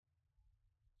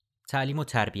تعلیم و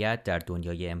تربیت در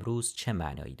دنیای امروز چه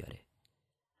معنایی داره؟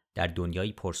 در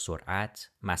دنیایی پرسرعت،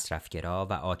 مصرفگرا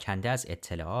و آکنده از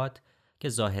اطلاعات که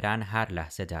ظاهراً هر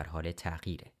لحظه در حال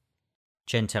تغییره.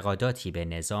 چه انتقاداتی به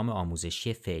نظام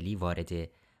آموزشی فعلی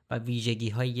وارده و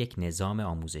ویژگی‌های یک نظام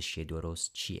آموزشی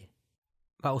درست چیه؟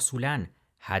 و اصولاً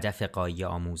هدف غایی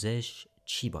آموزش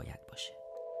چی باید باشه؟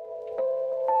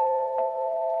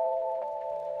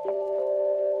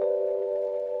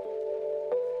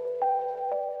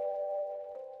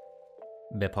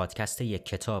 به پادکست یک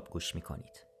کتاب گوش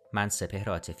می‌کنید. من سپهر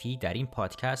عاطفی در این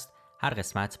پادکست هر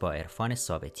قسمت با عرفان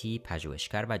ثابتی،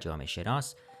 پژوهشگر و جامعه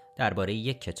شناس درباره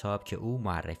یک کتاب که او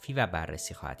معرفی و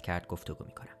بررسی خواهد کرد گفتگو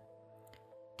می‌کنم.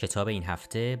 کتاب این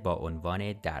هفته با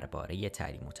عنوان درباره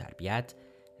تعلیم و تربیت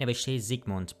نوشته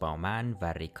زیگمونت باومن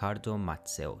و ریکاردو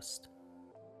ماتزئو است.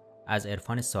 از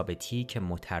عرفان ثابتی که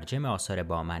مترجم آثار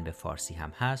باومن به فارسی هم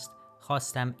هست،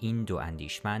 خواستم این دو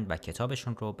اندیشمند و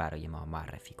کتابشون رو برای ما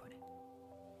معرفی کنه.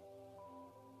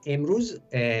 امروز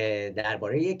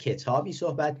درباره یک کتابی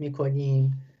صحبت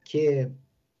می‌کنیم که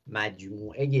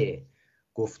مجموعه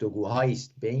گفتگوهایی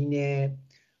است بین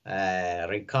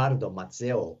ریکاردو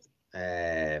مازئو،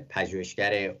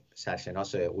 پژوهشگر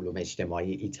سرشناس علوم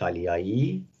اجتماعی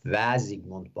ایتالیایی، و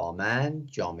زیگمونت باومن،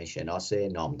 جامعه شناس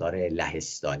نامدار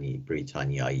لهستانی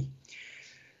بریتانیایی.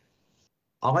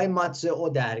 آقای ماتزئو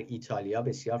در ایتالیا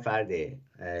بسیار فرد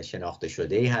شناخته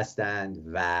شده‌ای هستند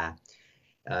و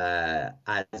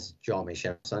از جامعه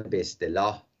شناسان به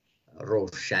اصطلاح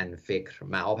روشن فکر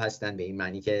مآب هستند، به این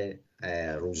معنی که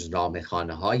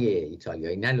روزنامه‌خوانه‌های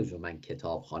ایتالیایی، نه لزوما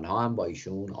کتابخوانه‌ها، هم با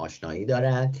ایشون آشنایی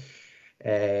دارند.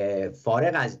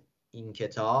 فارغ از این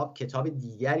کتاب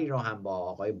دیگری را هم با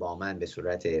آقای باومن به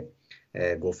صورت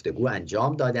گفتگو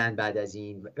انجام دادن بعد از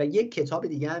این، و یک کتاب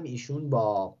دیگه هم ایشون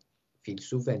با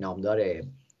فیلسوف نامدار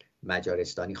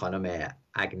مجارستانی خانم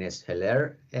اگنس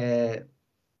هلر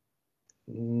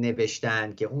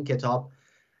نوشتن که اون کتاب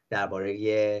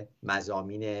درباره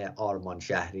مضامین آرمان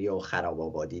شهری و خراب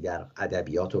آبادی در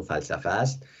ادبیات و فلسفه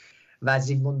است. و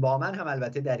زیگموند باومن هم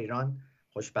البته در ایران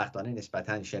خوشبختانه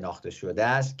نسبتاً شناخته شده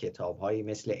است. کتاب‌هایی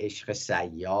مثل عشق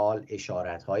سیال،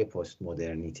 اشارت‌های پست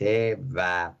مدرنیته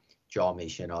و جامعه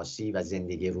شناسی و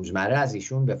زندگی روزمره از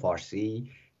ایشون به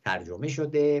فارسی ترجمه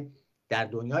شده. در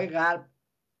دنیای غرب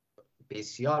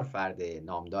بسیار فرد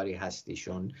نامداری هست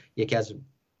ایشون. یکی از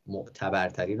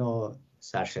معتبرترین و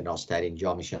سرشناسترین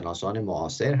جامعه شناسان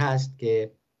معاصر هست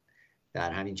که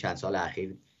در همین چند سال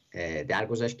اخیر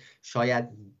درگذشت. شاید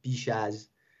بیش از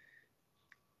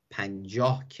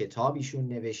 50 کتاب ایشون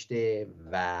نوشته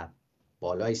و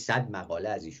بالای 100 مقاله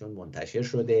از ایشون منتشر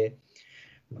شده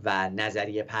و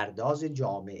نظریه پرداز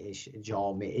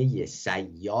جامعه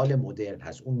سیال مدرن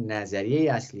هست. اون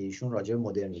نظریه اصلی ایشون راجع به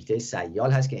مدرنیته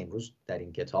سیال هست که امروز در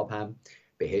این کتاب هم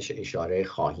بهش اشاره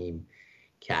خواهیم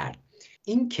کرد.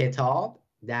 این کتاب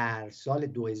در سال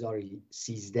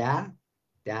 2013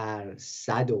 در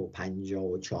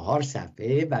 154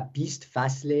 صفحه و 20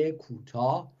 فصل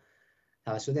کوتاه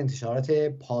توسط انتشارات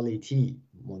پالیتی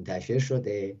منتشر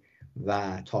شده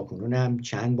و تاکنون هم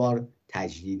چند بار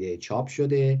تجدید چاپ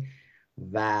شده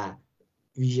و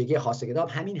ویژگی خاص کتاب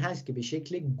همین هست که به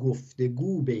شکل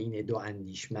گفتگو بین دو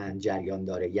اندیشمند جریان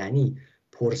داره. یعنی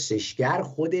پرسشگر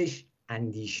خودش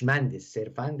اندیشمنده،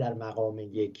 صرفاً در مقام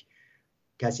یک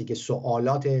کسی که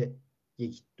سوالات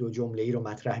یک دو جمله‌ای رو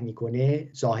مطرح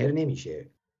میکنه ظاهر نمیشه.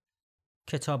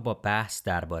 کتاب با بحث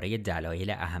درباره دلایل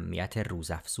اهمیت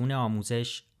روزافزون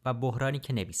آموزش و بحرانی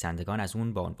که نویسندگان از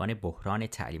اون با عنوان بحران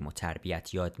تعلیم و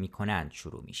تربیت یاد میکنند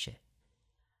شروع میشه.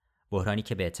 بحرانی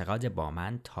که به اعتقاد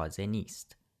باومن تازه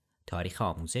نیست. تاریخ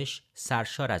آموزش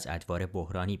سرشار از ادوار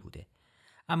بحرانی بوده.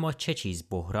 اما چه چیز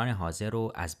بحران حاضر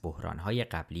رو از بحرانهای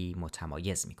قبلی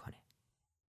متمایز میکنه؟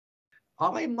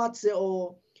 آقای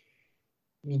ماتزئو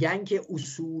میگن که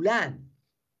اصولاً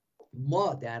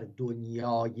ما در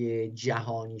دنیای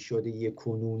جهانی شده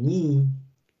کنونی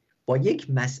با یک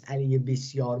مسئله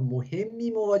بسیار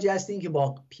مهمی مواجه هستیم که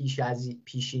با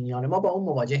پیشینیان ما با اون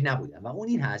مواجه نبودن، و اون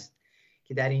این هست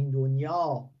که در این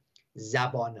دنیا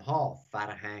زبانها،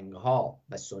 فرهنگها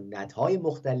و سنتهای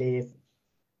مختلف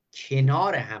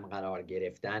کنار هم قرار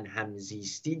گرفتن،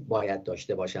 همزیستی باید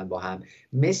داشته باشن با هم.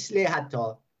 مثل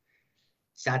حتی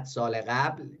 100 سال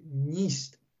قبل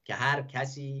نیست که هر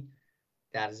کسی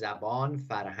در زبان،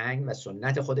 فرهنگ و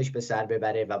سنت خودش به سر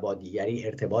ببره و با دیگری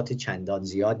ارتباط چندان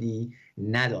زیادی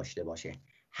نداشته باشه.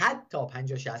 حتی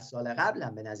 50-60 سال قبل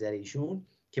هم به نظر ایشون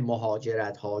که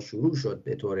مهاجرت ها شروع شد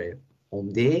به طور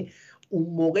عمده، اون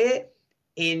موقع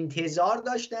انتظار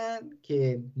داشتن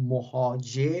که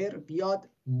مهاجر بیاد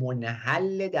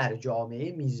منحل در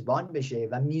جامعه میزبان بشه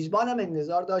و میزبان هم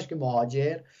انتظار داشت که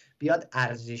مهاجر بیاد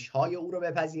ارزش‌های او رو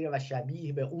بپذیره و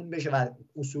شبیه به اون بشه و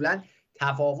اصولاً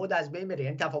تفاوت از بین بره.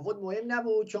 یعنی تفاوت مهم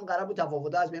نبود، چون قرار بود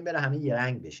تفاوت‌ها از بین بره، همه یه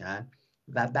رنگ بشن.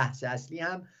 و بحث اصلی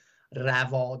هم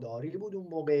رواداری بود اون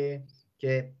موقع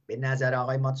که به نظر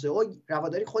آقای ماتزئو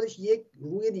رواداری خودش یک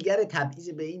روی دیگر تبعیض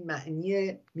به این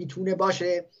معنی میتونه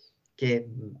باشه که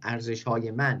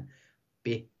ارزش‌های من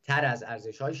بهتر از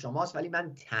ارزش‌های شماست، ولی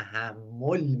من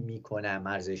تحمل میکنم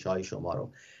ارزش‌های شما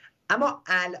رو. اما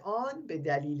الان به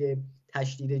دلیل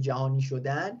تشدید جهانی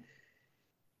شدن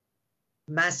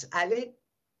مسئله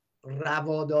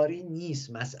رواداری نیست،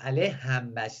 مسئله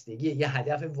همبستگی. یه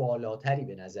هدف والاتری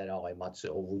به نظر آقای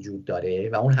ماتزئو وجود داره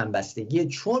و اون همبستگی،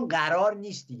 چون قرار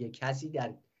نیست دیگه کسی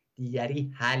در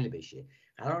دیگری حل بشه،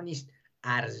 قرار نیست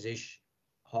ارزش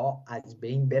ها از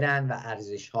بین برن و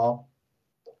ارزش ها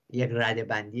یک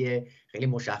ردبندی خیلی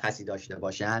مشخصی داشته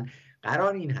باشن.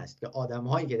 قرار این هست که آدم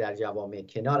هایی که در جوامع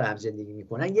کنار هم زندگی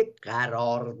میکنن یک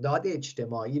قرارداد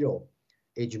اجتماعی رو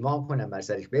اجماع کنن، بر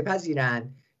سرش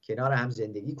بپذیرن، کنار هم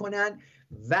زندگی کنن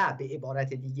و به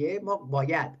عبارت دیگه ما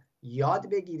باید یاد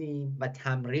بگیریم و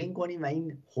تمرین کنیم و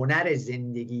این هنر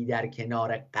زندگی در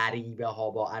کنار غریبه ها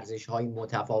با ارزش های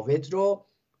متفاوت رو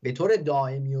به طور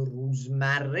دائمی و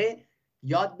روزمره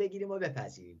یاد بگیریم و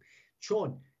بپذیریم.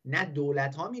 چون نه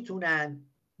دولت ها میتونن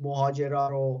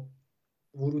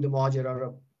ورود مهاجرا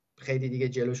رو خیلی دیگه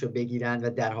جلوشو بگیرن و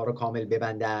درها رو کامل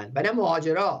ببندن و نه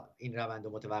مهاجرا این روند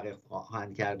رو متوقف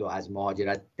خواهند کرد و از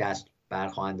مهاجرت دست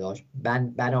برخواهند داشت.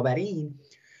 بنابراین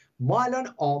ما الان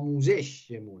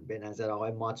آموزشمون به نظر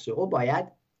آقای ماتزئو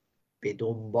باید به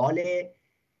دنبال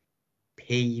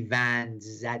پیوند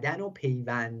زدن و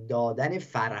پیوند دادن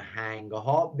فرهنگ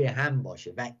ها به هم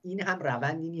باشه و این هم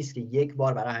روندی نیست که یک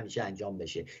بار برای همیشه انجام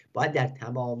بشه، باید در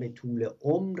تمام طول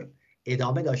عمر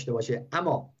ادامه داشته باشه.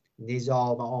 اما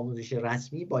نظام آموزش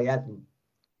رسمی باید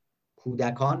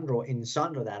کودکان رو،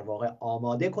 انسان رو در واقع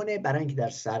آماده کنه برای اینکه در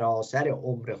سراسر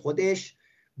عمر خودش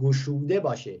گشوده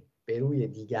باشه به روی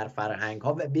دیگر فرهنگ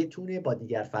ها و بتونه با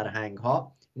دیگر فرهنگ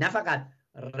ها نه فقط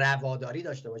رواداری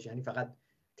داشته باشه، یعنی فقط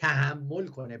تحمل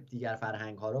کنه دیگر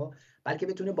فرهنگ ها رو، بلکه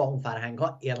بتونه با اون فرهنگ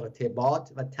ها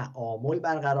ارتباط و تعامل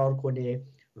برقرار کنه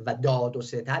و داد و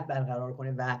ستد برقرار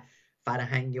کنه و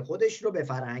فرهنگ خودش رو به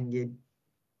فرهنگ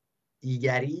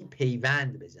دیگری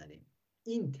پیوند بزنه.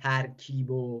 این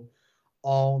ترکیب و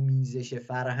آمیزش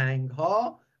فرهنگ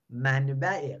ها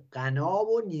منبع غنا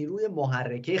و نیروی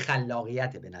محرکه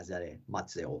خلاقیت به نظر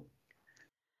ماتزئو.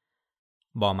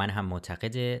 باومن هم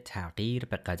معتقد تغییر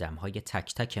به قدم‌های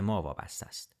تک تک ما وابسته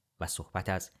است و صحبت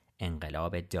از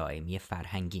انقلاب دائمی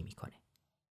فرهنگی میکنه.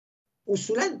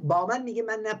 اصولا باومن میگه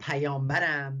من نه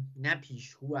پیامبرم نه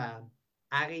پیشگوام،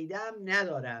 عقیده‌ام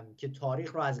ندارم که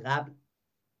تاریخ رو از قبل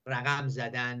رقم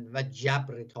زدن و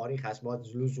جبر تاریخ هست، با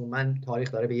لزوما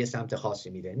تاریخ داره به یه سمت خاصی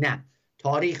میره. نه،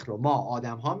 تاریخ رو ما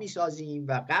آدم ها میسازیم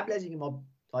و قبل از اینکه ما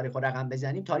تاریخ رو رقم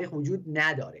بزنیم تاریخ وجود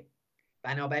نداره.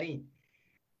 بنابراین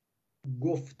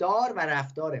گفتار و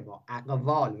رفتار ما،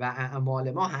 اقوال و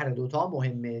اعمال ما هر دوتا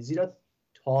مهمه، زیرا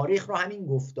تاریخ رو همین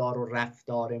گفتار و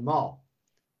رفتار ما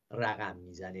رقم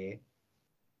میزنه.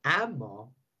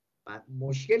 اما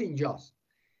مشکل اینجاست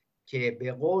که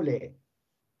به قول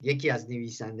یکی از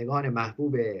نویسندگان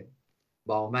محبوب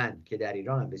باومن که در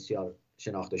ایران هم بسیار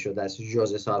شناخته شده است،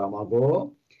 ژوزه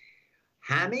ساراماگو،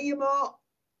 همه ما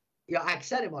یا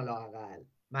اکثر ما لااقل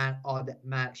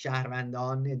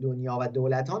شهروندان دنیا و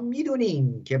دولت ها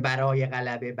میدونیم که برای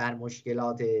غلبه بر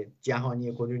مشکلات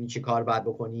جهانی کنونی چه کار باید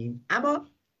بکنیم، اما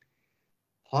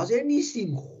حاضر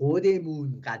نیستیم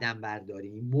خودمون قدم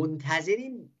برداریم،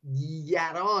 منتظریم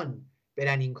دیگران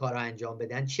برن این کار رو انجام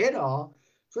بدن. چرا؟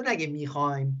 چون اگه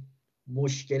میخوایم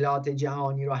مشکلات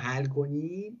جهانی رو حل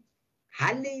کنیم،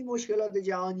 حل این مشکلات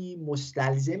جهانی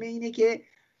مستلزم اینه که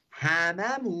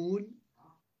هممون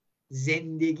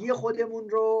زندگی خودمون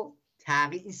رو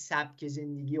تغییر، سبک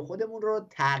زندگی خودمون رو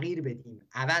تغییر بدیم،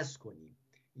 عوض کنیم.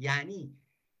 یعنی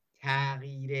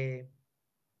تغییر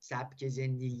سبک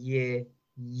زندگی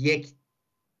یک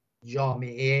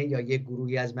جامعه یا یک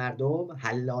گروهی از مردم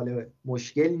حلال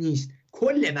مشکل نیست،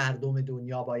 کل مردم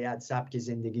دنیا باید سبک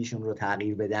زندگیشون رو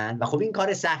تغییر بدن و خب این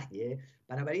کار سختیه.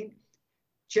 بنابراین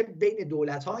چه بین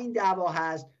دولت ها این دعوا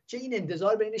هست، چه این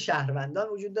انتظار بین شهروندان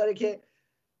وجود داره که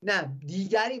نه،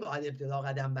 دیگری باید ابتدا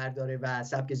قدم برداره و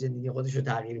سبک زندگی خودش رو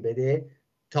تغییر بده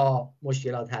تا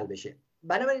مشکلات حل بشه.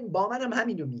 بنابراین باومن هم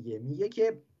همین رو میگه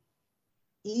که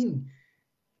این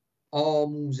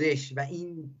آموزش و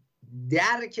این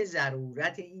درک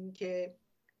ضرورت این که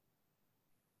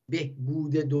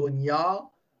بهبود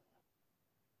دنیا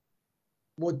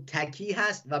متکی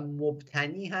هست و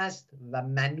مبتنی هست و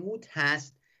منوط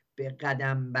هست به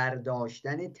قدم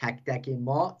برداشتن تک تک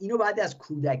ما. اینو بعد از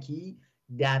کودکی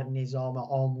در نظام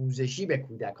آموزشی به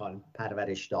کودکان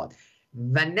پرورش داد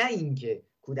و نه اینکه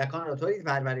کودکان را طوری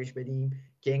پرورش بدیم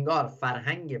که انگار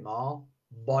فرهنگ ما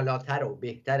بالاتر و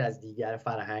بهتر از دیگر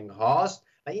فرهنگ هاست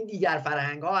و این دیگر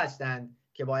فرهنگ ها هستند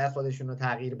که باید خودشون رو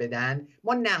تغییر بدن.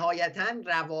 ما نهایتاً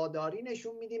رواداری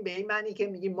نشون میدیم به این معنی که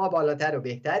میگیم ما بالاتر و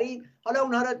بهتریم، حالا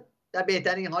اونها رو در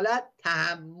بهترین حالت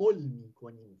تحمل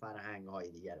میکنیم فرهنگ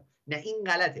های دیگر رو. نه، این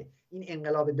غلطه. این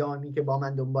انقلاب دائمی که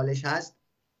باومن دنبالش هست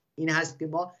این هست که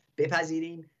ما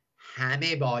بپذیریم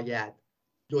همه باید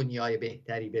دنیای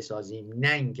بهتری بسازیم،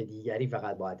 نه اینکه دیگری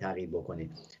فقط باید تغییر بکنه.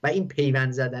 و این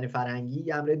پیوند زدن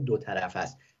فرهنگی امر دو طرف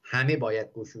است، همه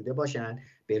باید گشوده باشن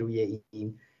به روی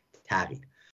این تغییر.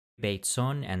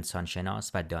 بیتسون،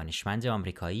 انسانشناس و دانشمند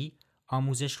آمریکایی،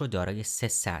 آموزش رو دارای 3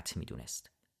 سطح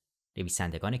میدونست.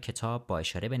 نویسندگان کتاب با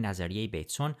اشاره به نظریه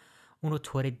بیتسون اون رو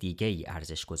طور دیگه‌ای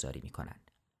ارزش گذاری میکنن.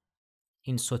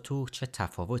 این سطوح چه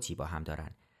تفاوتی با هم دارن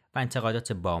و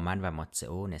انتقادات باومن و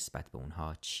ماتزئو نسبت به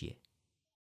اونها چیه؟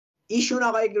 ایشون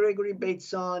آقای گریگوری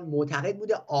بیتسون معتقد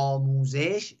بوده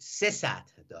آموزش 3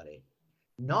 سطح داره.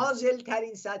 نازل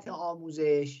ترین سطح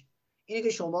آموزش اینه که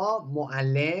شما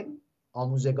معلم،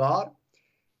 آموزگار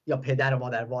یا پدر و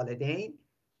مادر، والدین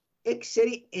یک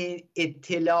سری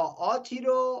اطلاعاتی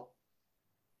رو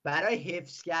برای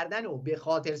حفظ کردن و به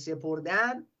خاطر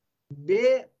سپردن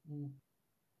به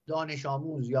دانش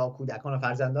آموز یا کودکان و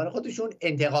فرزندان خودشون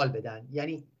انتقال بدن.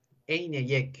 یعنی عین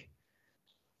یک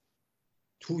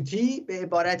توتی به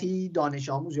عبارتی دانش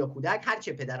آموز یا کودک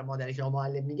هرچه پدر و مادرش یا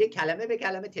معلم میگه کلمه به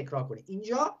کلمه تکرار کنه.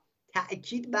 اینجا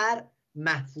تأکید بر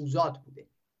محفوظات بوده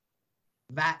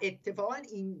و اتفاقا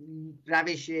این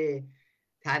روش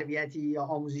تربیتی یا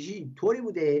آموزشی طوری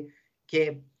بوده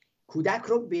که کودک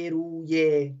رو به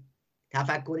روی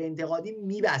تفکر انتقادی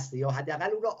میبسته یا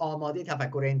حداقل اون رو آماده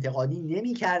تفکر انتقادی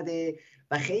نمیکرده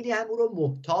و خیلی هم اون رو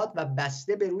محتاط و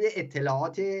بسته به روی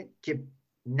اطلاعات که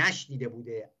نشنیده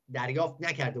بوده، دریافت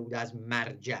نکرده بوده از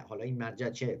مرجع. حالا این مرجع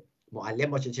چه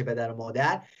معلم باشه چه پدر و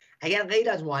مادر، اگر غیر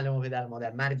از معلم و پدر و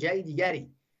مادر مرجع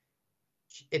دیگری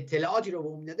اطلاعاتی رو به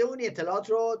اون میداده، اون اطلاعات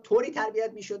رو طوری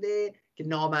تربیت میشده که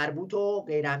نامربوط و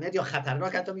غیر اهمیت یا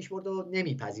خطرناک حتی میشمرد و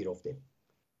نمیپذیرفته.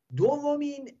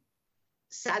 دومین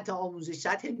سطح آموزش،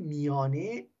 سطح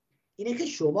میانه، اینه که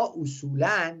شما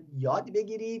اصولاً یاد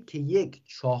بگیرید که یک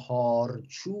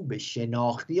چهارچوب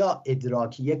شناختی یا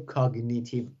ادراکی، یک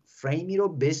کاگنیتیو فریمی رو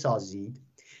بسازید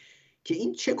که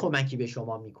این چه کمکی به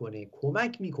شما میکنه؟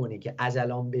 کمک میکنه که از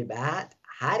الان به بعد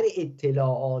هر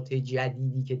اطلاعات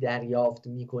جدیدی که دریافت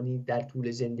میکنید در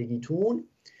طول زندگیتون،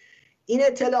 این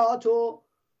اطلاعات رو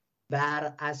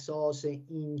بر اساس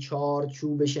این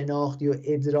چارچوب شناختی و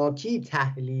ادراکی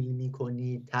تحلیل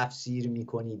میکنید، تفسیر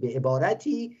میکنید. به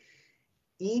عبارتی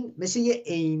این مثل یه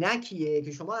عینکیه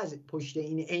که شما از پشت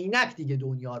این عینک دیگه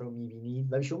دنیا رو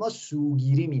میبینید و به شما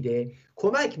سوگیری میده.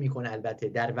 کمک میکنه البته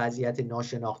در وضعیت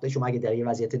ناشناخته. شما اگه در یه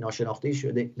وضعیت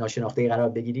ناشناخته قرار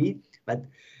بگیرید و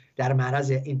در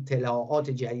معرض اطلاعات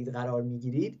جدید قرار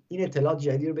میگیرید، این اطلاعات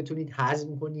جدید رو بتونید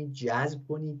هضم کنید، جذب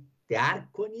کنید،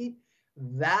 درک کنید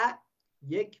و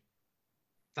یک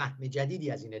فهم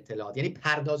جدیدی از این اطلاعات، یعنی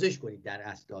پردازش کنید در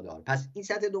اسناد. پس این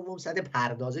سطح دوم سطح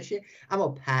پردازشه، اما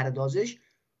پردازش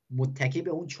متکی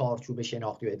به اون چارچوب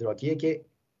شناختی و ادراکیه که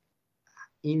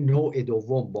این نوع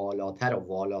دوم بالاتر و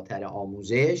والاتر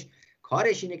آموزش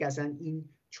کارش اینه که اصلا این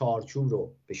چارچوب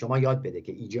رو به شما یاد بده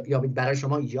که یا برای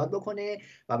شما ایجاد بکنه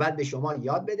و بعد به شما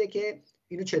یاد بده که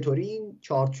اینو چطوری این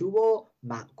چارچوب رو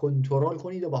کنترل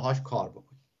کنید و باهاش کار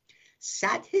بکنید.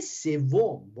 سطح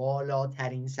سوم،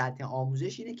 بالاترین سطح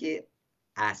آموزش، اینه که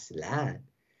اصلا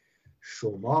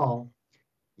شما،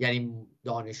 یعنی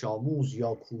دانش آموز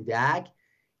یا کودک،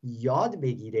 یاد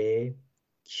بگیره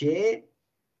که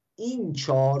این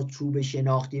چارچوب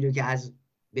شناختی رو که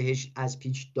بهش از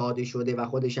پیچ داده شده و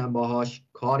خودش هم باهاش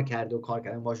کار کرده و کار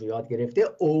کردن باهاش یاد گرفته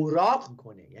اوراق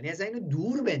کنه. یعنی از اینو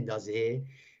دور بندازه،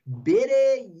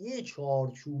 بره یه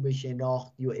چارچوب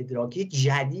شناختی و ادراکی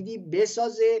جدیدی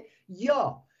بسازه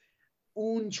یا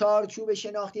اون چارچوب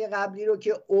شناختی قبلی رو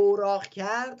که اوراق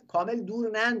کرد کامل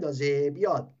دور نندازه،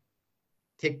 بیاد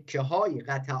تکه های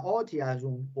قطعاتی از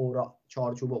اون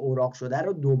چارچوب اوراق شده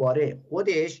رو دوباره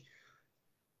خودش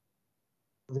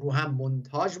رو هم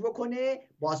مونتاژ بکنه،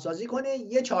 بازسازی کنه،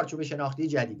 یه چارچوب شناختی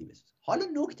جدیدی بسازه. حالا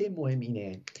نکته مهم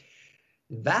اینه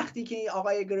وقتی که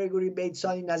آقای گریگوری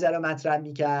بیتسون این نظر رو مطرح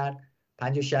میکرد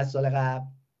 50-60 سال قبل،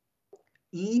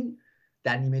 این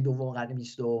در نیمه دوم قرن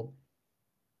 20،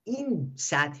 این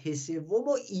سطح سوم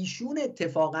و ایشون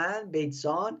اتفاقا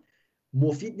بیتسون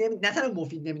مفید نه تنها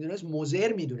مفید نمیدونست،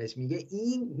 مضر میدونست.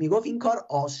 میگفت این کار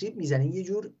آسیب میزنه. یه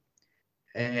جور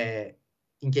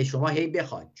اینکه شما هی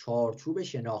بخواید چارچوب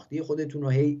شناختی خودتون رو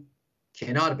هی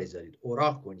کنار بذارید،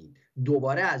 اوراق کنید،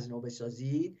 دوباره از نو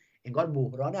بسازید، انگار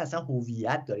بحران اصلا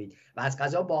هویت دارید. و از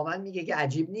قضا باومن میگه که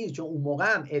عجیب نیست، چون اون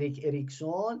موقع هم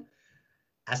اریکسون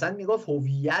اصلا میگفت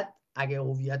هویت، اگه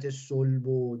هویت صلب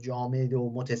و جامد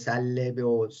و متسلب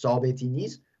و ثابتی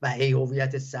نیست و هی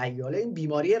هویت سیاله، این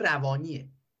بیماری روانیه.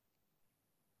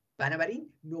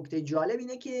 بنابراین نکته جالب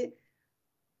اینه که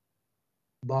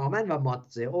باومن و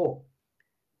ماتزئو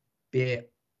به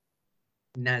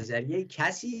نظریه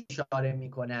کسی اشاره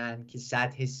میکنن که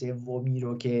سطح سومی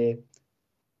رو که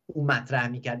اون مطرح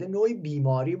میکرده نوعی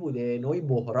بیماری بوده، نوعی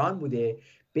بحران بوده.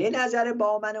 به نظر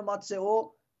باومن و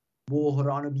ماتزئو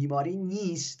بحران و بیماری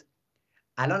نیست.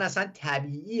 الان اصلا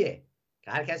طبیعیه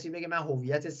که هر کسی بگه من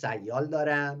هویت سیال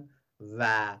دارم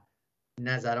و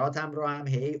نظراتم رو هم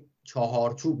هی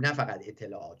چهارچوب، نه فقط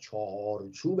اطلاعات،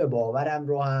 چهارچوب باورم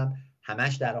رو هم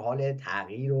همش در حال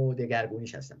تغییر و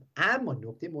دگرگونیش هستم. اما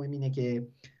نکته مهم اینه که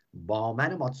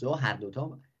باومن و ماتزئو هر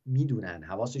دوتا میدونن،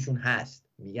 حواسشون هست،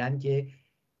 میگن که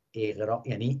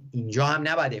یعنی اینجا هم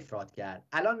نباید افراط کرد.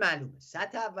 الان معلومه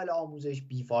سطح اول آموزش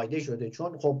بیفایده شده،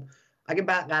 چون خب اگه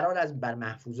قرار از بر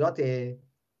محفوظات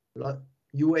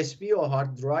USB و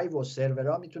هارد درایو و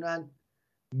سرورها میتونن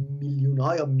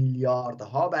میلیون‌ها یا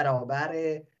میلیاردها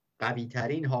برابر قوی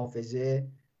ترین حافظه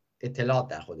اطلاعات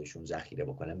در خودشون ذخیره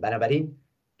بکنن. بنابراین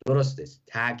درسته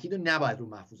تاکید رو نباید رو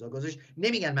محفوظات گذاشت.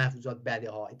 نمیگن محفوظات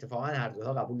بده ها، اتفاقا هر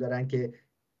دوها قبول دارن که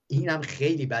این هم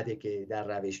خیلی بده که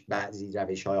در بعضی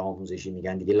روش‌های آموزشی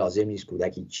میگن دیگه لازم نیست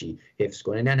کودک چی حفظ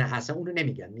کنه. نه اصلا اونو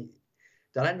نمیگن،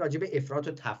 دارن راجع به افراط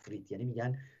و تفریط، یعنی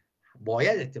میگن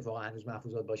باید اتفاقا هنوز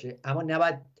محفوظات باشه اما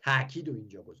نباید تاکید رو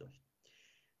اینجا گذاشت.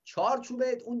 چارچوب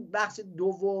اون بخش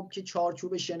دوم که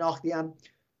چارچوب شناختی هم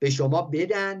به شما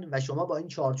بدن و شما با این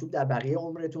چارچوب در بقیه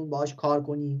عمرتون باهاش کار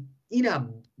کنین،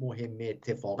 اینم مهمه.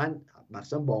 اتفاقا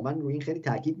مثلا باومن روی این خیلی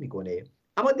تاکید میکنه.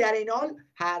 اما در این حال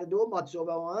هر دو ماتزئو و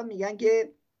باومن میگن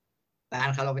که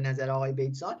برخلاف نظر آقای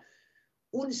بیتسان،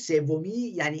 اون سومی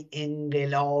یعنی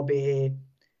انقلاب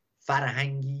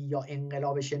فرهنگی یا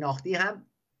انقلاب شناختی هم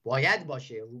باید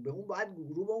باشه، رو به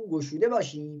اون گشوده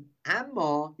باشیم.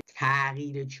 اما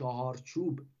تغییر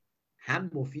چهارچوب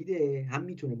هم مفیده، هم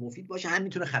میتونه مفید باشه، هم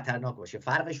میتونه خطرناک باشه.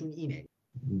 فرقشون اینه.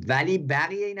 ولی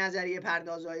بقیه نظریه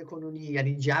پردازهای کنونی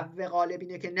یعنی جو غالب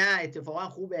اینه که نه اتفاقا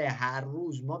خوبه هر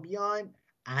روز ما بیایم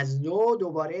از نو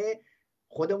دوباره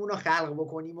خودمون رو خلق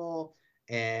بکنیم و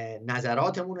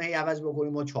نظراتمون رو عوض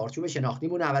بکنیم و چارچوب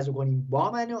شناختیمون رو عوض بکنیم.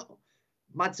 باومن و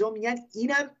ماتزئو میگن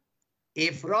اینم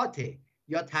افراطه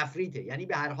یا تفریطه. یعنی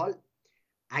به هر حال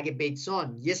اگه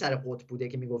بیتسان یه سر قطب بوده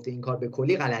که میگفته این کار به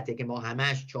کلی غلطه که ما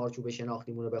همش چارچوب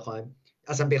شناختیمون رو بخوایم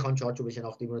چارچوب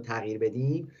شناختیمون رو تغییر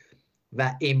بدیم،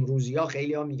 و امروزی ها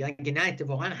خیلی ها میگن که نه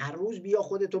اتفاقا هر روز بیا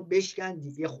خودتو بشکن،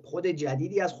 یه خود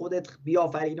جدیدی از خودت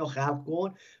بیافرین و خلق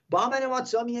کن. باومن و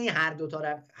ماتزئو میگن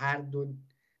هر دو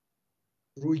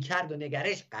روی کرد و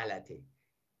نگرش غلطه.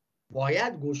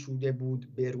 باید گشوده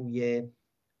بود به روی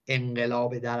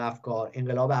انقلاب در افکار.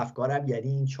 انقلاب افکار هم یعنی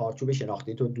این چارچوب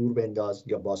شناختی تو دور بنداز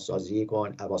یا بازسازی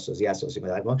کن، بازسازی اساسی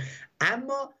مدار کن.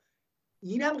 اما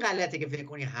اینم غلطه که فکر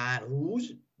کنی هر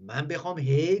روز من بخوام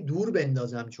هی دور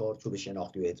بندازم چارچوب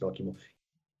شناختی و ادراکیمو.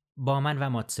 باومن و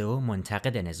ماتزئو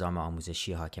منتقد نظام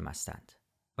آموزشی حاکم هستند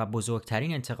و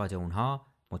بزرگترین انتقاد اونها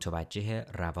متوجه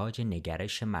رواج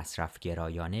نگرش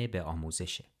مصرفگرایانه به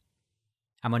آموزشه.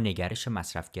 اما نگرش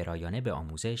مصرفگرایانه به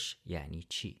آموزش یعنی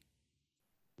چی؟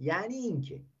 یعنی این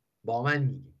که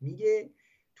باومن میگه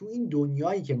تو این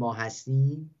دنیایی که ما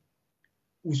هستیم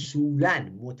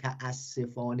اصولاً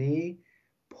متاسفانه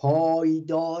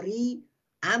پایداری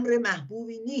امر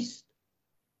محبوبی نیست.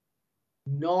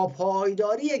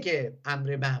 ناپایداریه که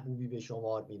امر محبوبی به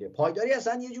شمار میره. پایداری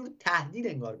اصلا یه جور تهدید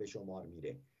انگار به شمار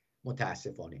میره.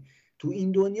 متاسفانه تو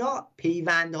این دنیا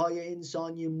پیوندهای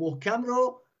انسانی محکم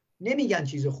رو نمیگن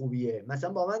چیز خوبیه.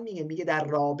 مثلا باومن میگه در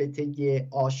رابطه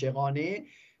عاشقانه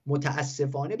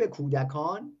متاسفانه به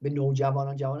کودکان، به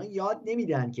جوانان یاد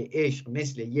نمیدن که عشق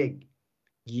مثل یک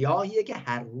گیاهیه که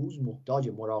هر روز محتاج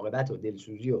مراقبت و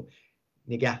دلسوزی و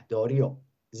نگهداری و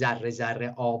ذره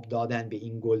ذره آب دادن به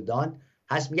این گلدان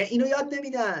هست. میگن اینو یاد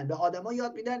نمیدن به آدما.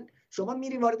 یاد میدن شما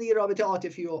میری وارد یه رابطه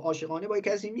عاطفی و عاشقانه با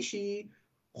کسی میشی،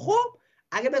 خب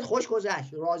اگه بهت خوش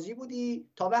گذشت، راضی بودی،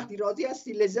 تا وقتی راضی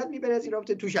هستی لذت میبری از این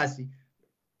رابطه، توش هستی.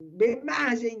 به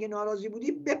محض اینکه ناراضی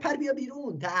بودی بپر بیا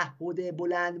بیرون. تعهد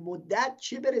بلند مدت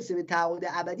چه برسه به تعهد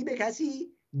ابدی به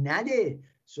کسی نده.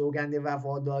 سوگند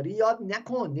وفاداری یاد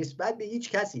نکن نسبت به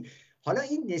هیچ کسی. حالا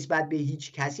این نسبت به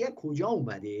هیچ کسی از کجا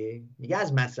اومده؟ میگه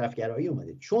از مصرفگرایی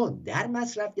اومده. چون در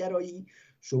مصرفگرایی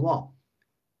شما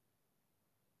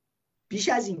بیش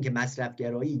از این که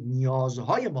مصرفگرایی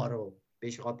نیازهای ما رو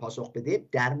بهش میخواد پاسخ بده،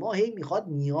 در ما هی میخواد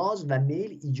نیاز و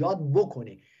میل ایجاد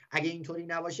بکنه. اگه اینطوری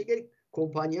نباشه که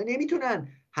کمپانی‌ها نمیتونن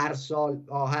هر سال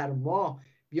هر ماه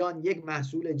بیان یک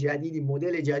محصول جدیدی،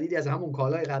 مدل جدیدی از همون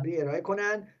کالای قبلی ارائه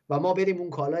کنن و ما بریم اون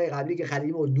کالای قبلی که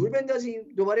خریدیم رو دور بندازیم،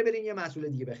 دوباره بریم یه محصول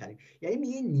دیگه بخریم. یعنی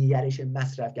میگه نگرش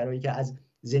مصرفگرایی که از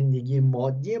زندگی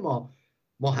مادی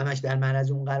ما همش در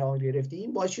معرض اون قرار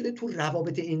گرفتیم، باعث شده تو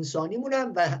روابط انسانیمون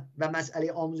هم و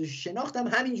مسئله آموزش شناخت هم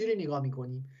همینجوری نگاه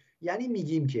میکنیم. یعنی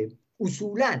میگیم که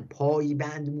اصولاً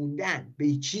پایبند موندن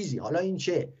به چیزی، حالا این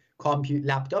چه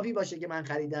لپتاپی باشه که من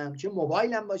خریدم، چه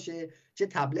موبایلم باشه، چه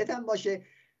تبلتم باشه،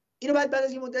 اینو بعد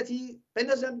از این مدتی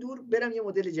بندازم دور، برم یه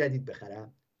مدل جدید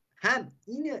بخرم. هم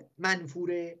این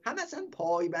منفوره، هم اصلا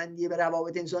پایبندی به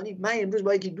روابط انسانی. من امروز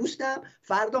با یکی دوستم،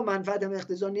 فردا منفعتم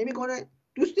اقتضا نمیکنه،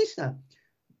 دوست نیستم.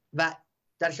 و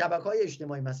در شبکه‌های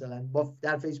اجتماعی مثلا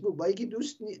در فیسبوک با یکی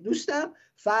دوستم،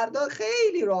 فردا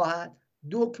خیلی راحت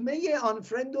دکمه آن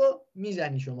فرند رو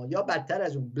میزنی شما، یا بدتر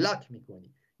از اون بلاک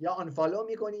میکنی، یا آنفالو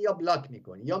میکنی، یا بلاک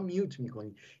میکنی، یا میوت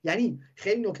میکنی. یعنی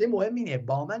خیلی نکته مهم اینه،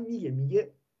 باومن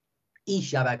میگه این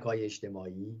شبکه‌های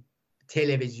اجتماعی،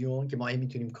 تلویزیون که ما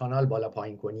میتونیم کانال بالا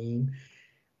پایین کنیم،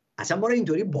 اصلا ما رو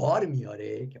اینطوری بار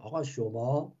میاره که آقا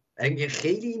شما،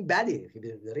 خیلی این بده،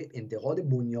 داره انتقاد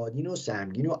بنیادین و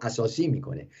سهمگین و اساسی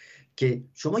میکنه که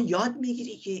شما یاد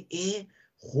میگیری که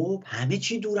خب همه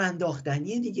چی دور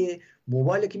انداختنیه دیگه.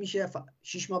 موبایل که میشه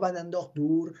 6 ماه بعد انداخت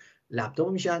دور، لپتاپ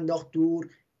میشه انداخت دور،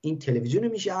 این تلویزیون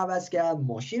میشه عوض کرد،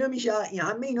 ماشین میشه، این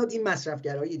همه اینا این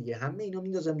مصرفگرایی دیگه، همه اینا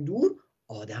میندازم دور.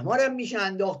 آدما رو میشه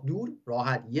انداخت دور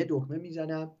راحت، یه دکمه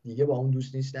میزنم دیگه با اون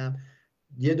دوست نیستم،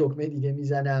 یه دکمه دیگه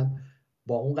میزنم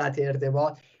با اون قطع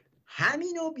ارتباط.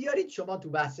 همینو بیارید شما تو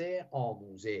بحث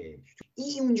آموزش.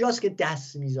 این اونجاست که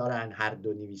دست میذارن هر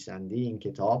دو نویسنده این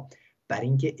کتاب بر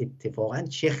اینکه اتفاقا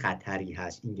چه خطری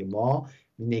هست اینکه ما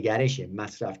نگرش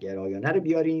مصرفگرایانه رو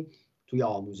بیاریم توی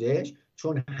آموزش،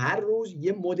 چون هر روز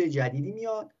یه مد جدیدی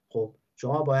میاد. خب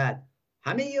شما باید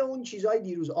همه اون چیزهای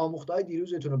دیروز، آموختهای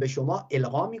دیروزتون رو به شما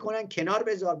القا میکنن، کنار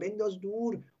بذار، بنداز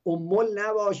دور، امول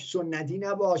نباش، سنتی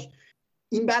نباش.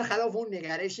 این برخلاف اون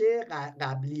نگرش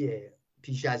قبلیه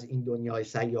پیش از این دنیای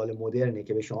سیال مدرنه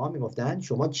که به شما میگفتن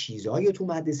شما چیزایی تو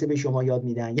مدرسه به شما یاد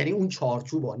میدن، یعنی اون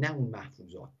چارچوبا نه اون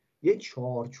محفوظات، یه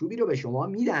چارچوبی رو به شما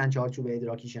میدن، چارچوب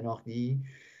ادراکی شناختی،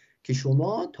 که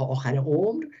شما تا آخر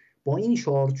عمر با این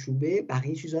چارچوبه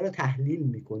بقیه چیزها رو تحلیل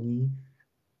میکنی.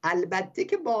 البته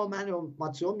که باومن و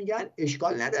ماتزئو میگن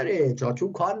اشکال نداره،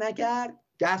 چارچوب کار نکرد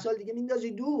 10 سال دیگه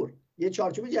میندازی دور، یه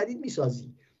چارچوب جدید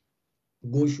میسازی،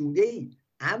 گشوده‌ای.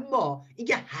 اما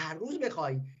اینکه هر روز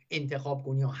بخوای انتخاب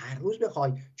کنی یا هر روز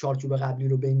بخوای چارچوب قبلی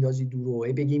رو بندازی دور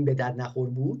و بگیم به درد نخور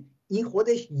بود، این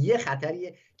خودش یه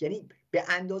خطریه. یعنی به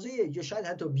اندازه یا شاید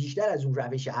حتی بیشتر از اون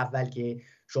روش اول که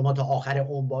شما تا آخر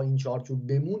عمر با این چارچوب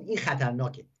بمون، این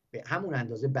خطرناکه، به همون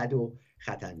اندازه بد و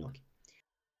خطرناکه.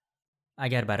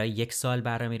 اگر برای 1 سال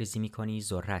برنامه‌ریزی می‌کنی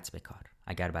ذرت بکار،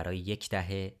 اگر برای 1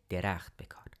 دهه درخت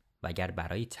بکار و اگر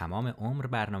برای تمام عمر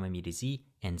برنامه می‌ریزی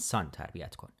انسان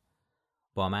تربیت کن.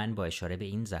 باومن با اشاره به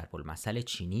این ضرب المثل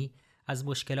چینی از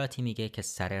مشکلاتی میگه که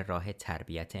سر راه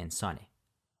تربیت انسانه.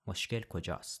 مشکل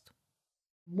کجاست؟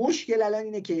 مشکل الان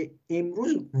اینه که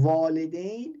امروز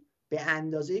والدین به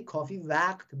اندازه کافی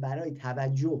وقت برای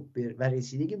توجه و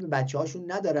رسیدگی به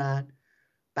بچه‌هاشون ندارن،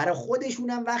 برای خودشون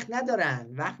هم وقت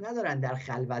ندارن در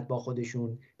خلوت با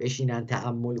خودشون بشینن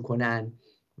تأمل کنن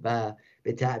و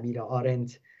به تعبیر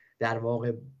آرنت در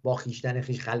واقع با خویشتن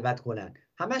خویش خلوت کنن.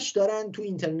 همش دارن تو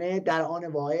اینترنت در آن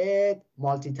واحد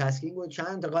مالتی تاسکینگ و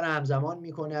چند تا کار همزمان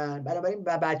میکنن، بنابراین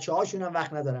به بچه‌هاشون هم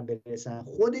وقت ندارن برسن،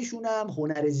 خودشون هم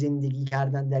هنر زندگی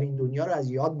کردن در این دنیا رو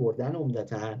از یاد بردن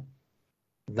عمدتاً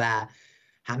و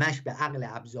همش به عقل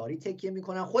ابزاری تکیه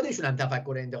میکنن، خودشون هم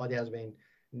تفکر انتقادی از بین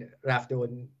رفته و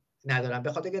ندارن،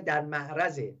 به خاطر که در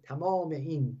معرض تمام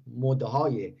این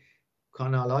مدهای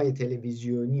کانال‌های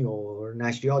تلویزیونی و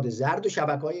نشریات زرد و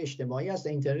شبکه‌های اجتماعی هستن،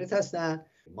 اینترنت هستن.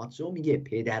 ماتزئو میگه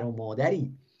پدر و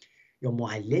مادری یا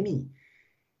معلمی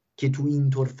که تو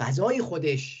اینطور فضای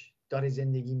خودش داره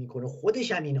زندگی میکنه،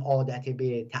 خودش هم این عادت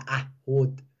به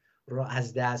تعهد رو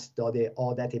از دست داده،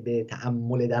 عادت به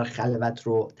تأمل در خلوت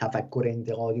رو، تفکر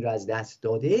انتقادی رو از دست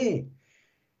داده،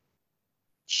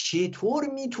 چطور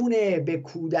میتونه به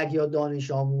کودک یا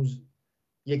دانش آموز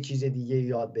یک چیز دیگه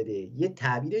یاد بده؟ یه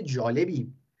تعبیر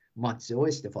جالبی ماتزئو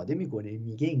استفاده میکنه،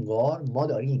 میگه انگار ما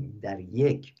داریم در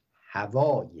یک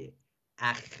هوای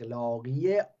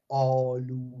اخلاقی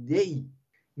آلوده‌ای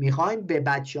میخوایم به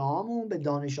بچه‌هامون، به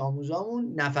دانش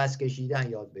آموزامون نفس کشیدن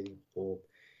یاد بدیم. خب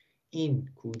این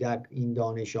کودک، این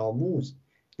دانش آموز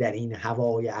در این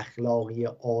هوای اخلاقی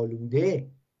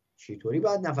آلوده چطوری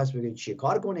باید نفس بکشه؟ چه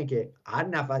کار کنه که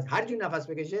هر جور نفس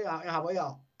بکشه هوای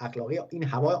اخلاقی، این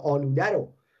هوای آلوده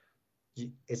رو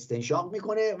استنشاق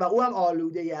میکنه و او هم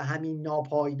آلوده همین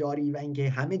ناپایداری و اینکه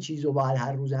همه چیز رو باید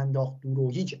هر روز انداخت دور و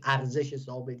هیچ ارزش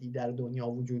ثابتی در دنیا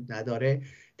وجود نداره،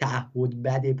 تعهد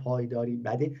بده، پایداری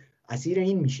بده، اسیر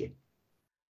این میشه.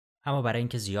 اما برای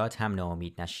اینکه زیاد هم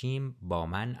ناامید نشیم،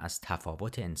 باومن از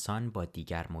تفاوت انسان با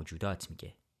دیگر موجودات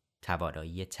میگه،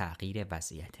 توانایی تغییر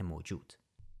وضعیت موجود.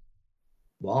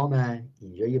 باومن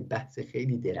اینجا یه بحث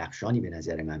خیلی درخشانی به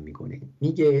نظر من میکنه.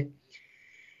 میگه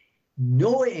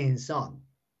نوع انسان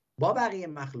با بقیه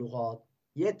مخلوقات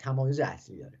یه تمایز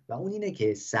اصلی داره و اون اینه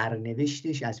که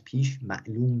سرنوشتش از پیش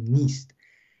معلوم نیست.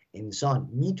 انسان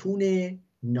میتونه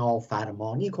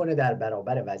نافرمانی کنه در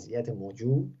برابر وضعیت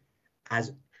موجود،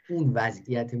 از اون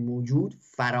وضعیت موجود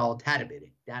فراتر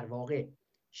بره. در واقع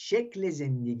شکل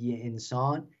زندگی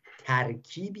انسان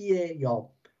ترکیبیه یا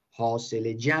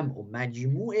حاصل جمع و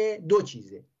مجموع دو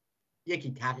چیزه،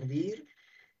 یکی تقدیر،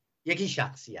 یکی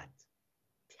شخصیت.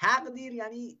 تقدیر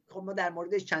یعنی خب ما در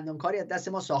موردش چندان کاری از دست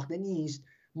ما ساخته نیست،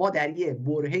 ما در یک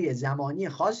برهه زمانی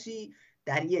خاصی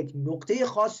در یک نقطه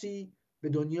خاصی به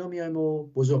دنیا میایم و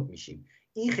بزرگ میشیم.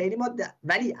 این خیلی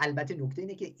ولی البته نکته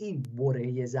اینه که این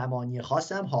برهه زمانی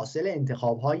خاص هم حاصل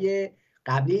انتخاب‌های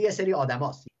قبلی یه سری آدم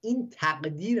هاست. این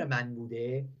تقدیر من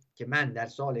بوده که من در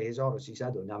سال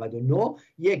 1399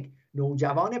 یک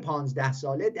نوجوان 15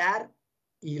 ساله در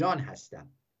ایران هستم.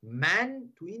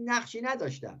 من تو این نقشی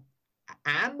نداشتم،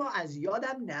 اما از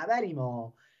یادم نبریم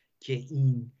که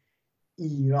این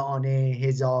ایران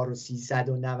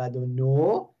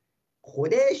 1399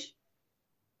 خودش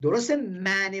درسته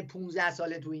من 15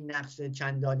 ساله تو این نقش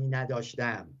چندانی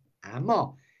نداشتم،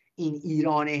 اما این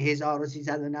ایران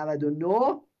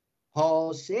 1399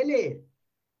 حاصل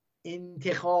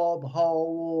انتخاب ها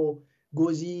و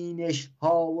گزینش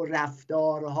ها و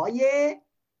رفتارهای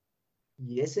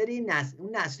یه سری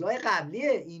اون نسل‌های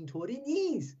قبلیه. اینطوری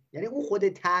نیست، یعنی اون خود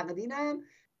تقدیرم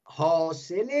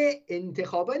حاصل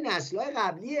انتخاب نسل‌های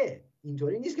قبلیه،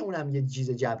 اینطوری نیست که اونم یه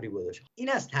چیز جبری بوده. این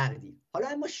از تقدیر. حالا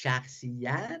اما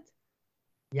شخصیت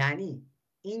یعنی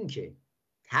اینکه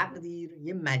تقدیر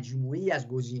یه مجموعی از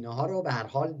گزینه‌ها رو به هر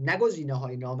حال، نه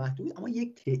گزینه‌های نامحدود اما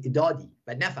یک تعدادی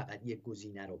و نه فقط یک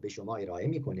گزینه رو به شما ارائه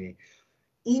میکنه.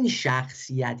 این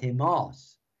شخصیت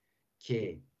ماست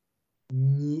که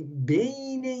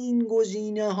بین این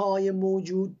گزینه‌های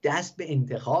موجود دست به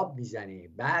انتخاب میزنه.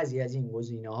 بعضی از این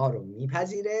گزینه‌ها رو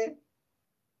میپذیره،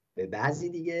 به بعضی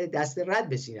دیگه دست رد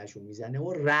به سینه‌شون میزنه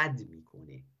و رد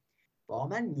میکنه.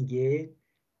 باومن میگه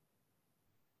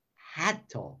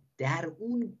حتی در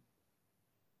اون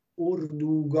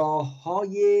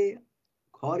اردوگاه‌های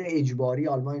کار اجباری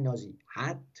آلمان نازی،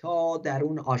 حتی در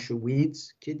اون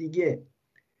آشویتز که دیگه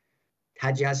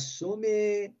تجسم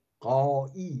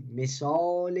قایی،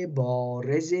 مثال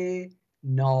بارز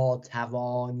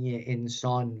ناتوانی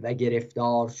انسان و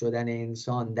گرفتار شدن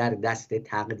انسان در دست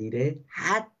تقدیره،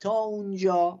 حتی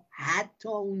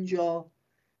اونجا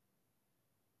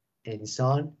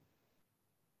انسان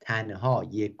تنها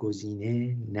یک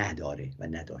گزینه نداره و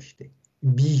نداشته،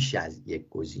 بیش از یک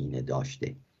گزینه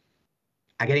داشته.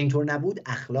 اگر اینطور نبود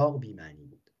اخلاق بی‌معنی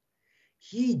بود.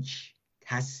 هیچ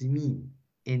تصمیم،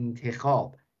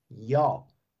 انتخاب یا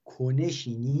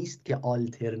کنشی نیست که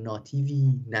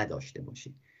آلترناتیوی نداشته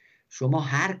باشه. شما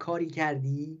هر کاری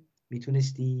کردی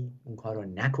میتونستی اون کار رو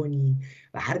نکنی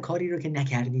و هر کاری رو که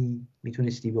نکردی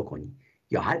میتونستی بکنی،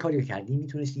 یا هر کاری رو کردی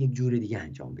میتونستی یک جور دیگه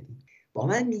انجام بدی. با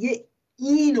من میگه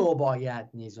اینو باید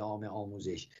نظام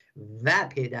آموزش و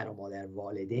پدر و مادر،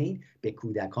 والدین به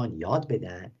کودکان یاد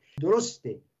بدن.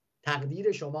 درسته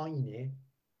تقدیر شما اینه،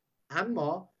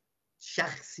 اما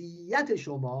شخصیت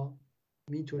شما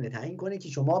میتونه تعیین کنه که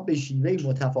شما به شیوه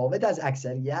متفاوت از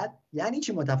اکثریت، یعنی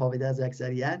چی متفاوت از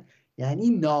اکثریت؟ یعنی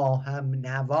ناهم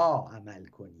نوا عمل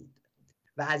کنید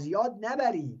و از یاد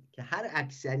نبرید که هر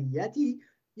اکثریتی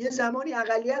یه زمانی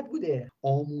اقلیت بوده.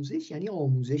 آموزش یعنی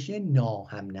آموزش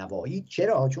ناهم نوایی.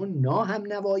 چرا؟ چون ناهم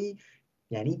نوایی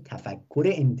یعنی تفکر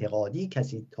انتقادی.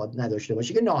 کسی تا نداشته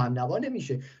باشه که ناهم نوا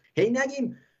نمیشه. هی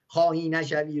نگیم خواهی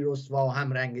نشوی رسوا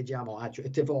همرنگ جماعت شو.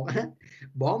 اتفاقا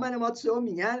باومن و ماتزئو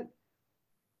میگن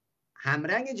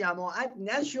همرنگ جماعت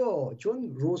نشو،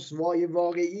 چون رسوای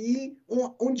واقعی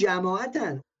اون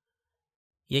جماعتن.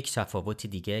 یک تفاوت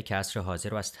دیگه که عصر حاضر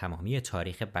رو از تمامی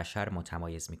تاریخ بشر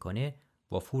متمایز میکنه،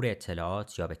 وفور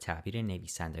اطلاعات یا به تعبیر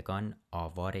نویسندگان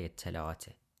آوار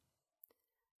اطلاعاته.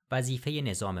 وظیفه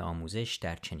نظام آموزش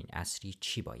در چنین عصری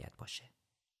چی باید باشه؟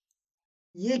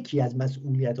 یکی از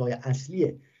مسئولیت‌های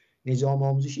اصلی نظام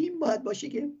آموزشی این باید باشه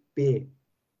که به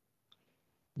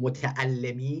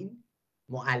متعلمین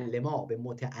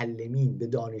به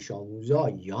دانش آموزا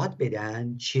یاد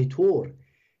بدن چطور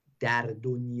در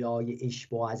دنیای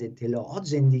اشباع از اطلاعات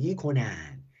زندگی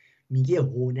کنن. میگه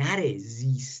هنر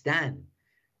زیستن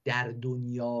در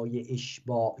دنیای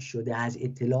اشباع شده از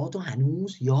اطلاعات رو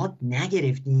هنوز یاد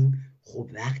نگرفتیم. خب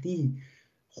وقتی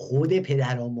خود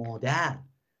پدر و مادر،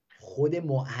 خود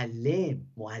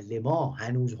معلما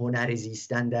هنوز هنر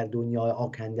زیستن در دنیای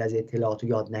آکنده از اطلاعات رو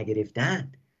یاد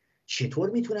نگرفتن، چطور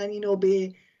میتونن اینو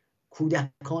به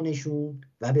کودکانشون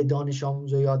و به دانش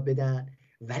آموزا یاد بدن؟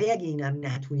 ولی اگه اینم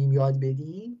نتونیم یاد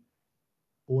بدیم،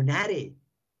 هنر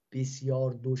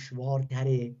بسیار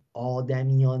دشوارتر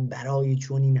آدمیان برای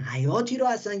چنین حیاتی رو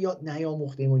اصلا یاد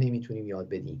نیاموختیم و نمیتونیم یاد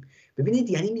بدیم. ببینید،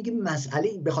 یعنی میگه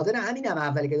مسئله، به خاطر همینم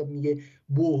اول کتاب میگه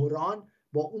بحران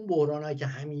با اون بحرانایی که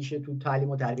همیشه تو تعلیم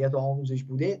و تربیت و آموزش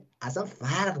بوده اصلا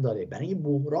فرق داره. برای این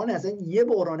بحران اصلا یه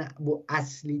بحران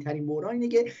اصلی ترین بحران اینه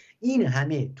که این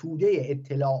همه توده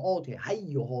اطلاعات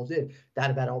هایی و حاضر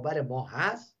در برابر ما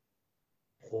هست.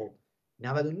 خب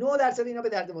 99% اینا به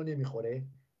درد ما نمیخوره.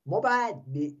 ما باید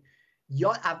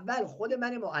یا اول خود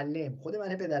من معلم، خود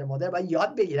من پدر مادر باید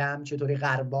یاد بگیرم چطوری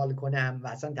غربال کنم و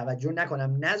اصلا توجه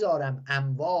نکنم، نذارم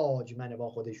امواج منو با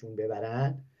خودشون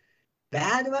ببرن.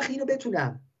 بعد وقتی اینو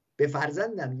بتونم به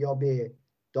فرزندم یا به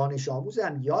دانش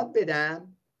آموزم یاد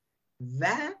بدم و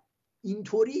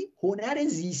اینطوری هنر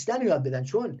زیستن رو یاد بدن.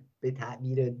 چون به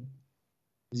تعبیر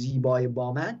زیبای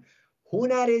باومن،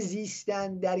 هنر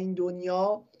زیستن در این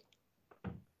دنیا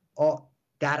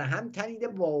در هم تنیده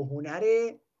با هنر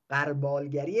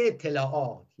غربالگری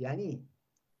اطلاعات. یعنی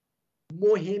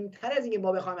مهمتر از اینکه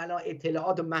ما بخوایم الان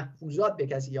اطلاعات و محفوظات به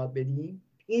کسی یاد بدیم،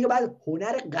 اینو بعد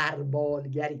هنر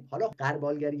غربالگری. حالا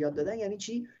غربالگری یاد دادن یعنی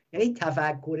چی؟ یعنی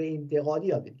تفکر انتقادی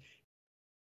یاد بدیم.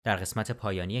 در قسمت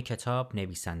پایانی کتاب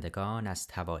نویسندگان از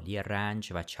توالی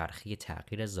رنج و چرخه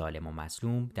تغییر ظالم و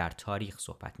مظلوم در تاریخ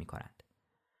صحبت می کنند.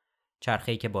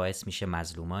 چرخه‌ای که باعث میشه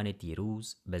مظلومان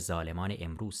دیروز به ظالمان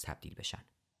امروز تبدیل بشن.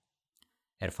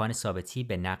 عرفان ثابتی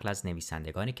به نقل از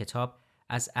نویسندگان کتاب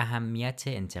از اهمیت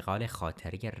انتقال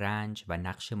خاطره رنج و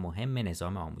نقش مهم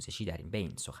نظام آموزشی در این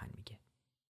بین سخن میگه.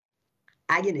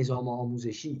 اگه نظام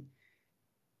آموزشی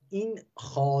این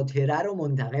خاطره رو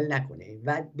منتقل نکنه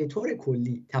و به طور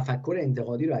کلی تفکر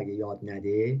انتقادی رو اگه یاد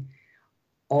نده،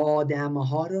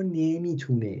 آدمها رو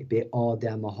نمیتونه به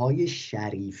آدمهای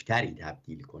شریفتری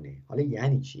تبدیل کنه. حالا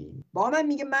یعنی چی؟ باومن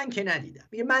میگه من که ندیدم،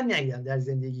 میگه من ندیدم در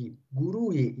زندگی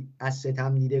گروهی از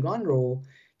ستم دیدگان رو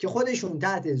که خودشون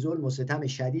تحت ظلم و ستم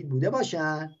شدید بوده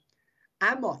باشن،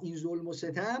 اما این ظلم و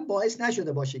ستم باعث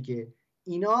نشده باشه که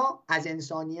اینا از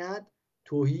انسانیت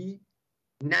توهی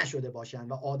نشده باشن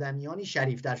و آدمیانی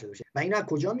شریفتر شده باشن. و اینا از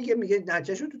کجا میگه؟ میگه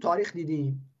نتیجه‌شو تو تاریخ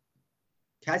دیدیم.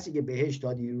 کسی که بهش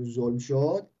تا دیروز ظلم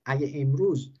شد، اگه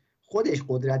امروز خودش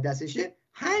قدرت دستشه،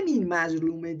 همین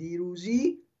مظلوم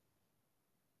دیروزی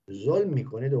ظلم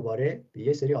میکنه دوباره به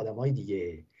یه سری آدمای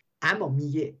دیگه. اما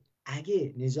میگه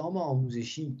اگه نظام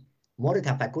آموزشی ما رو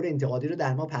تفکر انتقادی رو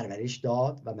در ما پرورش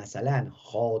داد و مثلا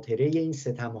خاطره این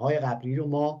ستمهای قبلی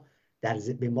رو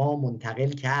به ما منتقل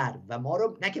کرد و ما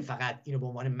رو، نه که فقط اینو به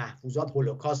عنوان محفوظات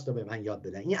هولوکاست رو به من یاد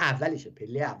بدن، این اولشه،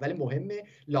 پله اول مهمه،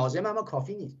 لازم اما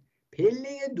کافی نیست.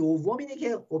 پله دوم اینه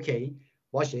که اوکی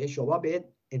باشه، شما به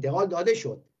انتقال داده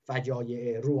شد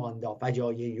فجایع رواندا،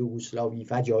 فجایع یوگسلاوی،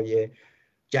 فجایع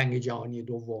جنگ جهانی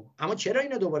دوم، اما چرا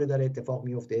اینا دوباره داره اتفاق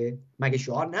میفته؟ مگه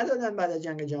شعار ندادن بعد از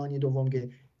جنگ جهانی دوم که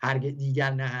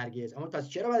دیگر نه هرگز؟ اما پس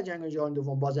چرا بعد از جنگ جهانی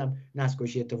دوم بازم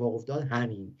نسل‌کشی اتفاق افتاد؟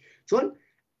 همین، چون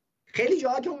خیلی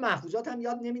جاها که اون محفوظات هم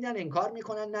یاد نمیدن، انکار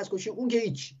میکنن نسل‌کشی، اون که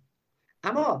هیچ.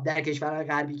 اما در کشورهای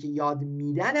غربی که یاد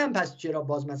میدن هم، پس چرا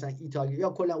باز مثلا ایتالیا یا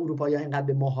کلا اروپایی ها اینقدر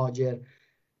به مهاجر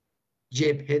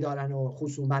جبهه دارن و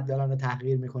خصومت دارن و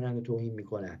تحقیر میکنن و توهین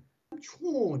میکنن؟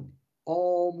 چون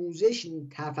آموزش،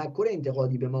 تفکر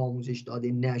انتقادی به ما آموزش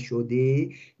داده نشده،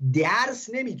 درس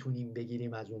نمیتونیم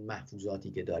بگیریم از اون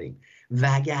محفوظاتی که داریم.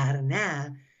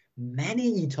 وگرنه من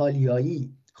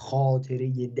ایتالیایی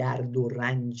خاطره درد و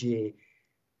رنج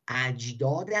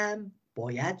اجدادم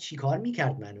باید چیکار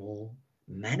میکرد؟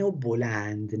 منو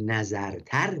بلند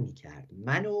نظرتر میکرد،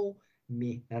 منو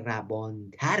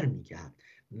مهربانتر میکرد،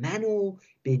 منو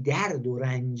به درد و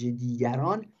رنج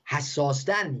دیگران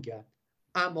حساستر میکرد.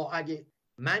 اما اگه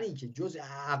منی که جز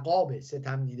اعقاب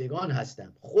ستم دیدگان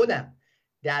هستم، خودم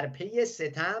در پی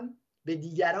ستم به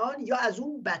دیگران یا از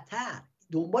اون بدتر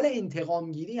دنبال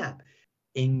انتقام گیری هم،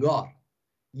 انگار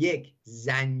یک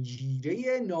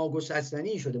زنجیره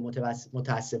ناگسستنی شده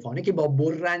متاسفانه که با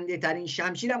برنده ترین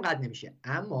شمشیر هم قطع نمیشه.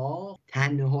 اما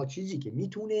تنها چیزی که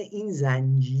میتونه این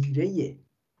زنجیره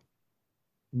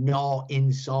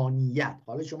ناانسانیت،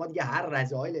 حالا شما دیگه هر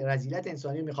رذیلت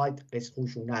انسانی میخواید،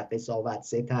 خشونت، قساوت،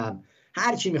 ستم،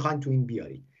 هر چی میخواید تو این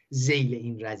بیارید ذیل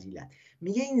این رذیلت،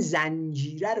 میگه این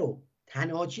زنجیره رو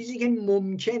تنها چیزی که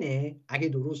ممکنه اگه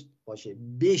درست باشه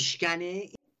بشکنه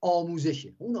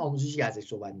آموزشه. اون آموزشی که ازش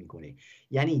صحبت میکنه،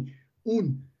 یعنی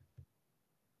اون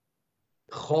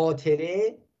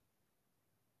خاطره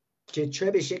که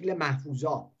چه به شکل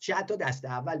محفوظات چه حتی دست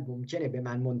اول ممکنه به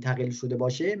من منتقل شده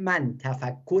باشه، من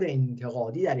تفکر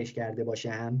انتقادی درش کرده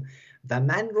باشم و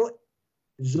من رو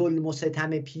ظلم و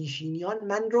ستم پیشینیان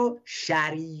من رو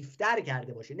شریفتر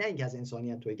کرده باشه، نه اینکه از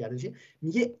انسانیت توی کرده باشه.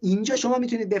 میگه اینجا شما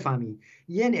میتونید بفهمید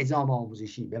یه نظام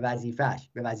آموزشی به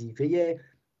وظیفه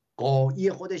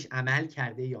قایی خودش عمل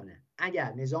کرده یا نه.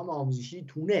 اگر نظام آموزشی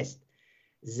تونست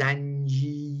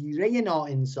زنجیره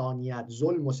ناانسانیت،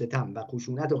 ظلم و ستم و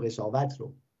خشونت و قساوت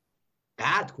رو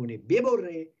قطع کنه،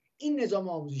 ببره، این نظام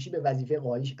آموزشی به وظیفه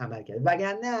قاییش عمل کرده.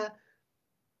 وگرنه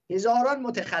هزاران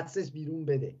متخصص بیرون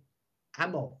بده،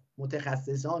 اما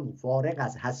متخصصانی فارغ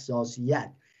از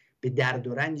حساسیت به درد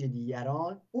و رنج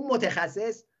دیگران، اون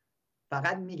متخصص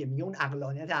فقط میگه اون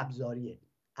عقلانیت ابزاریه،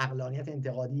 عقلانیت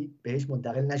انتقادی بهش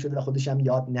منتقل نشده و خودش هم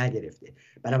یاد نگرفته.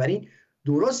 بنابراین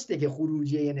درسته که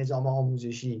خروجی نظام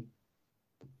آموزشی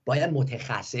باید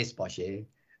متخصص باشه،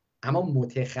 اما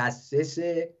متخصص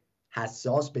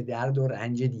حساس به درد و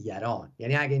رنج دیگران،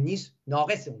 یعنی اگه نیست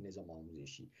ناقص اون نظام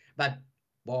آموزشی. و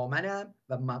باومن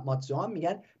و ماتزئو هم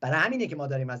میگن برای همینه که ما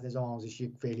داریم از نظام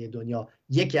آموزشی فعلی دنیا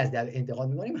یکی از انتقاد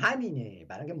میکنیم همینه،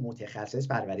 برای اینکه متخصص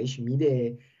پرورش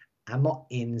میده اما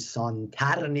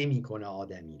انسان‌تر نمیکنه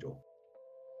آدمی رو.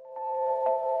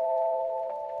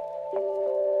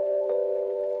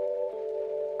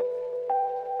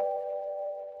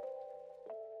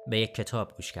 به یک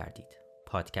کتاب گوش کردید،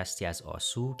 پادکستی از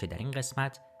آسو که در این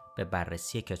قسمت به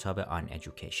بررسی کتاب آن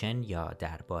ایژوکیشن یا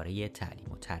درباره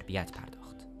تعلیم و تربیت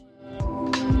پرداخت.